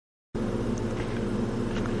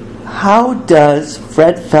how does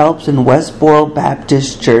Fred Phelps and Westboro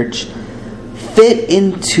Baptist Church fit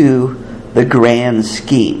into the grand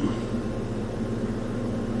scheme?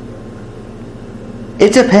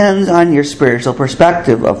 It depends on your spiritual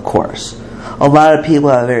perspective, of course. A lot of people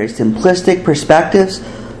have very simplistic perspectives,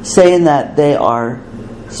 saying that they are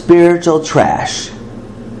spiritual trash.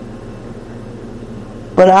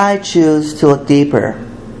 But I choose to look deeper.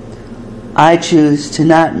 I choose to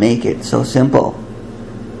not make it so simple.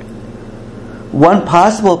 One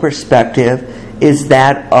possible perspective is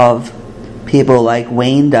that of people like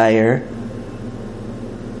Wayne Dyer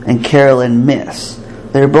and Carolyn Myss.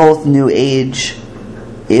 They're both New Age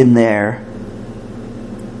in their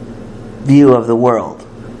view of the world.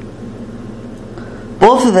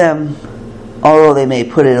 Both of them, although they may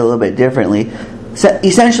put it a little bit differently,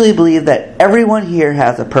 essentially believe that everyone here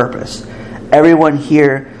has a purpose. Everyone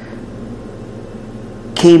here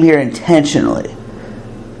came here intentionally.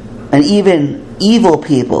 And even evil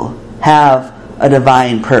people have a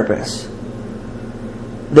divine purpose.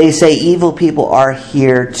 They say evil people are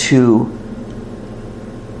here to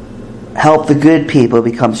help the good people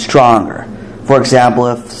become stronger. For example,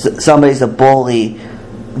 if somebody's a bully,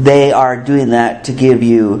 they are doing that to give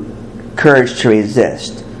you courage to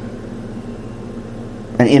resist,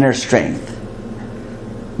 an inner strength.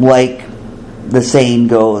 Like the saying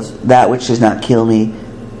goes, that which does not kill me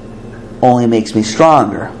only makes me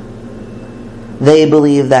stronger. They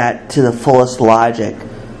believe that to the fullest logic,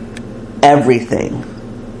 everything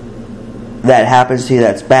that happens to you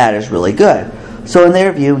that's bad is really good. So in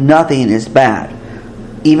their view, nothing is bad.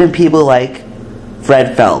 Even people like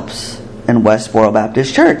Fred Phelps and Westboro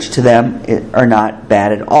Baptist Church, to them, are not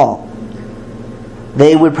bad at all.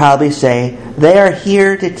 They would probably say, they are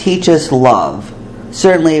here to teach us love.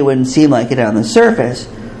 Certainly it wouldn't seem like it on the surface,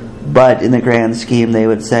 but in the grand scheme they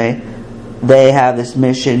would say, they have this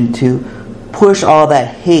mission to push all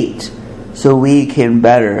that hate so we can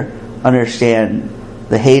better understand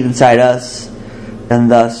the hate inside us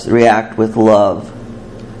and thus react with love.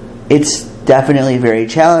 It's definitely very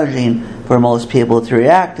challenging for most people to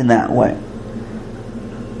react in that way.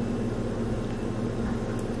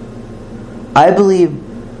 I believe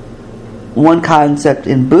one concept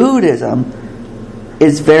in Buddhism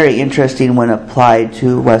is very interesting when applied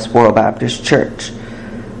to Westboro Baptist Church.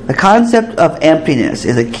 The concept of emptiness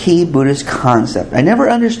is a key Buddhist concept. I never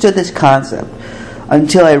understood this concept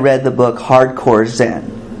until I read the book Hardcore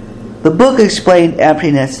Zen. The book explained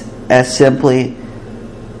emptiness as simply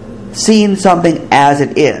seeing something as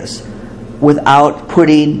it is without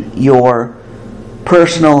putting your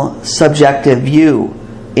personal subjective view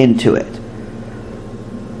into it.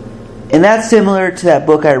 And that's similar to that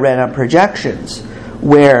book I read on projections,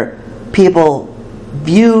 where people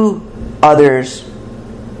view others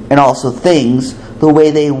and also things the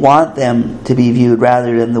way they want them to be viewed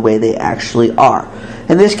rather than the way they actually are.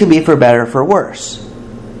 And this can be for better or for worse.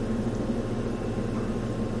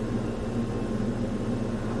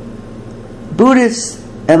 Buddhists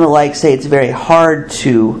and the like say it's very hard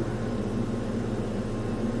to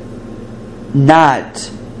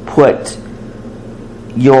not put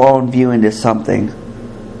your own view into something,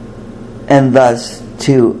 and thus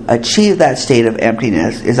to achieve that state of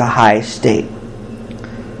emptiness is a high state.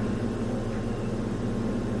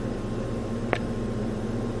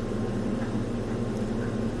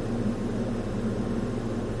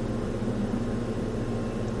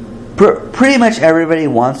 Pretty much everybody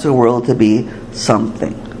wants the world to be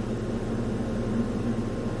something.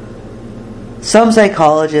 Some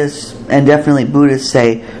psychologists, and definitely Buddhists,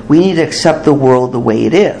 say we need to accept the world the way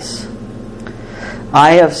it is.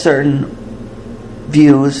 I have certain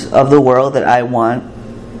views of the world that I want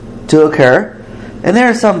to occur, and there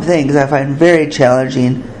are some things I find very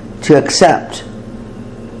challenging to accept.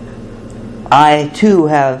 I too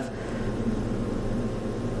have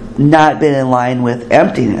not been in line with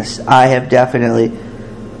emptiness. I have definitely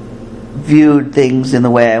viewed things in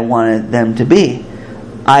the way I wanted them to be.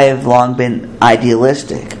 I have long been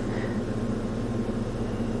idealistic.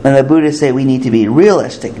 And the Buddhists say we need to be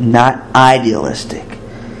realistic, not idealistic.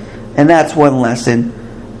 And that's one lesson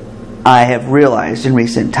I have realized in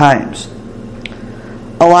recent times.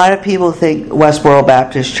 A lot of people think Westboro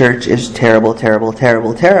Baptist Church is terrible, terrible,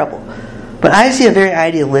 terrible, terrible. But I see a very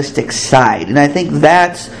idealistic side, and I think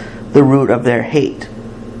that's the root of their hate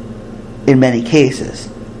in many cases.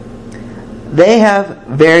 They have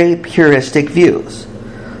very puristic views.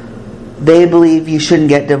 They believe you shouldn't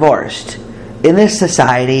get divorced. In this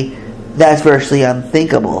society, that's virtually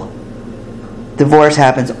unthinkable. Divorce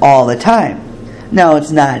happens all the time. Now,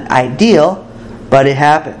 it's not ideal, but it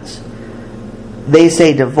happens. They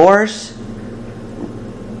say divorce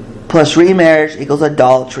plus remarriage equals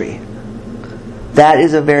adultery. That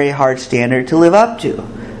is a very hard standard to live up to.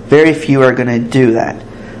 Very few are going to do that.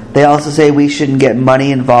 They also say we shouldn't get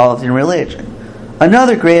money involved in religion.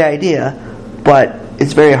 Another great idea, but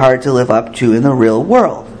it's very hard to live up to in the real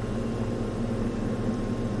world.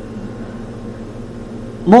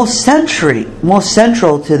 Most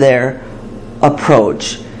central to their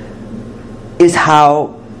approach is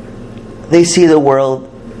how they see the world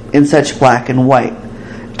in such black and white.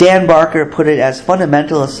 Dan Barker put it as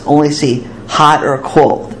fundamentalists only see hot or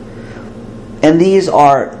cold. And these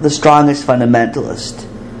are the strongest fundamentalists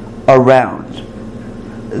around.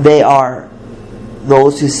 They are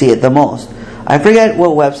those who see it the most. I forget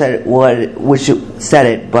what website which said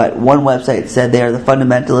it, but one website said they are the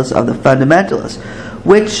fundamentalists of the fundamentalists,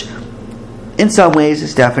 which in some ways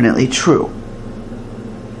is definitely true.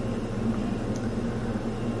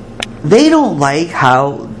 They don't like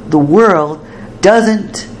how the world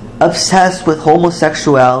doesn't obsess with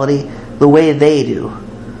homosexuality the way they do.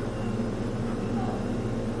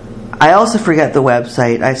 I also forget the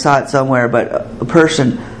website. I saw it somewhere, but a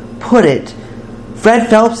person put it. Fred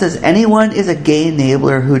Phelps says anyone is a gay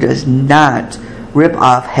enabler who does not rip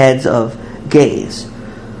off heads of gays.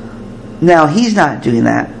 Now, he's not doing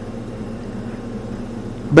that.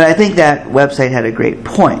 But I think that website had a great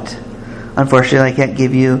point. Unfortunately, I can't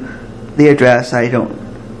give you the address. I don't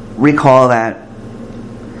recall that.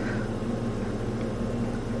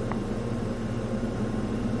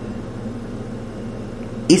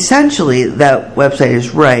 Essentially, that website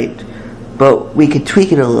is right, but we could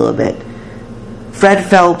tweak it a little bit. Fred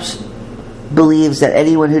Phelps believes that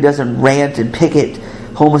anyone who doesn't rant and picket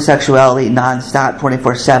homosexuality nonstop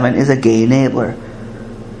 24/7 is a gay enabler.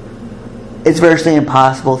 It's virtually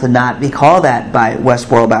impossible to not be called that by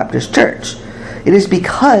Westboro Baptist Church. It is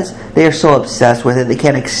because they are so obsessed with it, they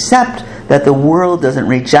can't accept that the world doesn't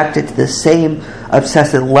reject it to the same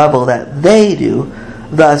obsessive level that they do,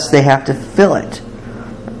 thus they have to fill it.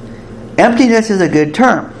 Emptiness is a good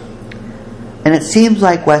term. And it seems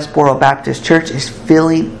like Westboro Baptist Church is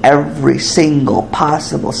filling every single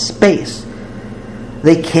possible space.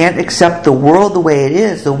 They can't accept the world the way it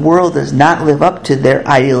is. The world does not live up to their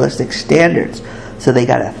idealistic standards. So they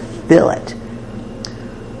got to fill it.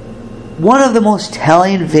 One of the most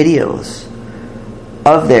telling videos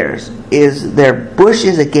of theirs is their Bush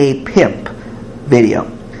is a Gay Pimp video.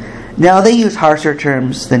 Now they use harsher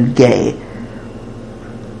terms than gay,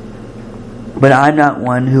 but I'm not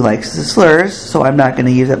one who likes the slurs, so I'm not going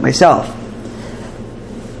to use it myself.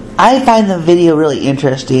 I find the video really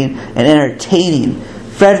interesting and entertaining.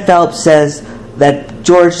 Fred Phelps says that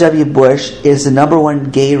George W. Bush is the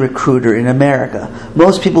 #1 gay recruiter in America.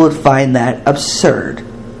 Most people would find that absurd.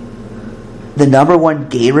 The #1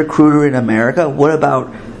 gay recruiter in America? What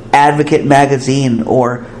about Advocate Magazine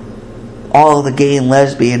or all of the gay and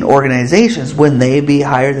lesbian organizations? Wouldn't they be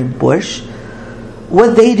higher than Bush?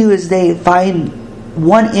 What they do is they find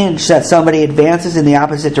 1 inch that somebody advances in the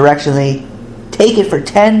opposite direction. They take it for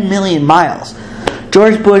 10 million miles.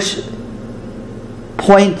 George Bush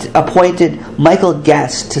appointed Michael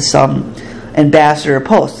Guest to some ambassador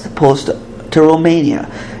post to Romania,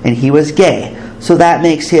 and he was gay. So that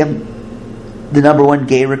makes him the #1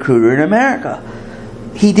 gay recruiter in America.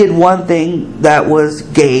 He did one thing that was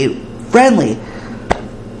gay friendly,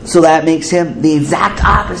 so that makes him the exact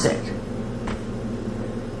opposite.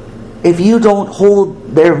 If you don't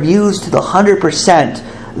hold their views to the 100%,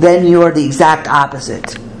 then you're the exact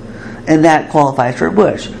opposite. And that qualifies for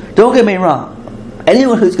Bush. Don't get me wrong.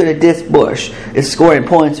 Anyone who's going to diss Bush is scoring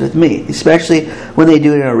points with me, especially when they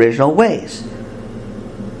do it in original ways.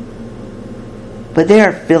 But they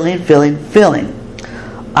are filling.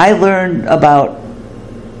 I learned about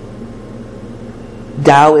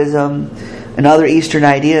Taoism and other Eastern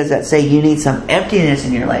ideas that say you need some emptiness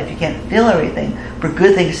in your life. You can't fill everything for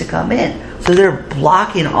good things to come in. So they're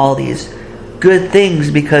blocking all these good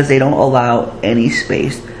things because they don't allow any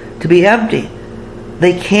space to be empty.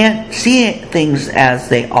 They can't see things as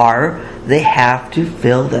they are. They have to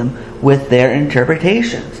fill them with their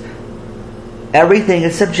interpretations. Everything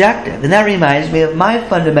is subjective. And that reminds me of my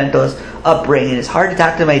fundamentalist upbringing. It's hard to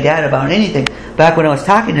talk to my dad about anything back when I was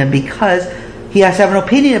talking to him because he has to have an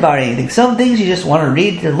opinion about anything. Some things you just want to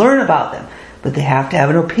read to learn about them, but they have to have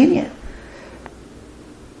an opinion.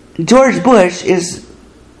 George Bush is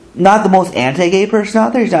not the most anti-gay person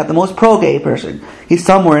out there. He's not the most pro-gay person. He's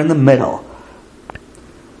somewhere in the middle.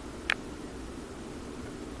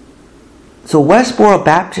 So Westboro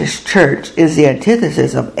Baptist Church is the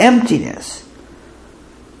antithesis of emptiness.